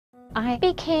I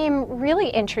became really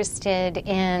interested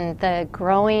in the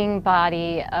growing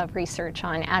body of research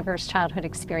on adverse childhood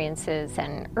experiences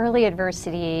and early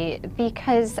adversity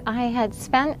because I had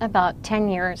spent about 10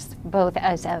 years both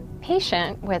as a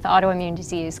patient with autoimmune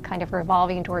disease, kind of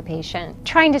revolving door patient,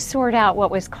 trying to sort out what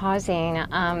was causing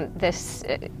this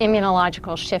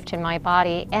immunological shift in my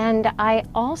body. And I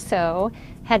also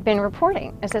had been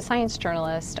reporting as a science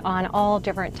journalist on all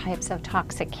different types of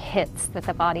toxic hits that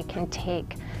the body can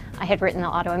take. I had written the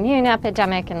autoimmune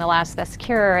epidemic and the last best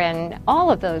cure, and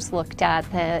all of those looked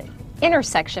at the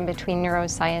intersection between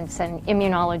neuroscience and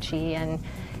immunology and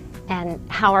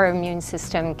how our immune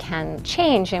system can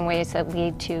change in ways that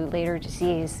lead to later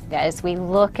disease. As we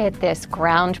look at this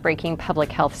groundbreaking public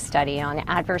health study on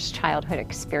adverse childhood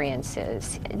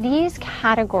experiences, these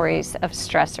categories of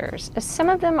stressors, some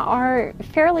of them are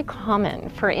fairly common.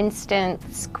 For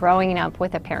instance, growing up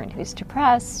with a parent who's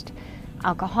depressed,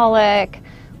 alcoholic,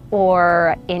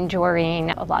 or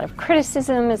enduring a lot of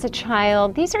criticism as a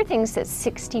child. These are things that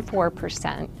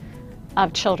 64%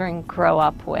 of children grow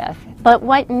up with. But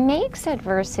what makes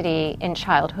adversity in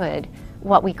childhood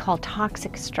what we call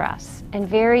toxic stress, and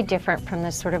very different from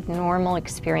the sort of normal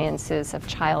experiences of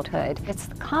childhood, it's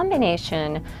the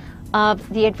combination of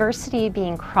the adversity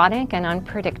being chronic and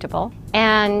unpredictable,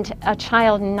 and a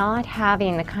child not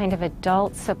having the kind of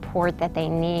adult support that they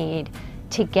need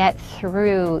to get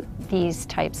through these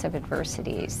types of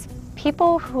adversities.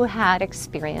 People who had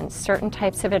experienced certain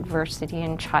types of adversity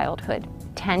in childhood,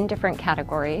 10 different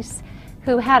categories,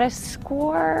 who had a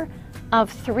score of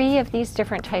 3 of these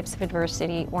different types of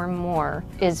adversity or more,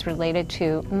 is related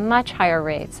to much higher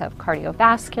rates of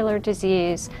cardiovascular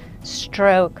disease,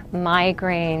 stroke,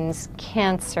 migraines,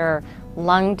 cancer,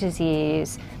 lung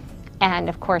disease, and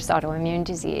of course autoimmune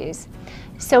disease.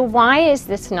 So why is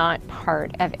this not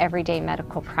part of everyday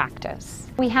medical practice?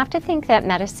 We have to think that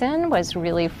medicine was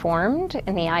really formed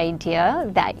in the idea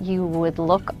that you would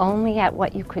look only at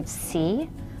what you could see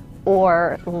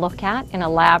or look at in a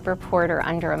lab report or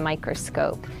under a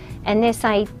microscope. And this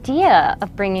idea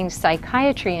of bringing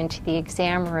psychiatry into the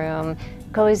exam room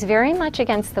goes very much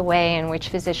against the way in which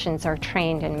physicians are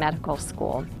trained in medical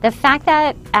school. The fact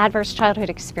that adverse childhood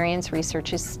experience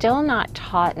research is still not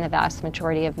taught in the vast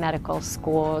majority of medical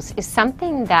schools is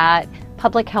something that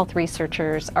public health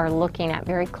researchers are looking at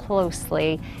very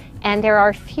closely. And there are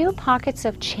a few pockets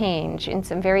of change in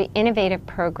some very innovative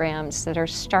programs that are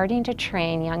starting to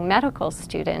train young medical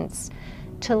students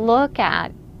to look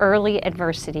at early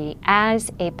adversity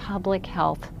as a public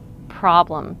health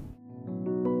problem.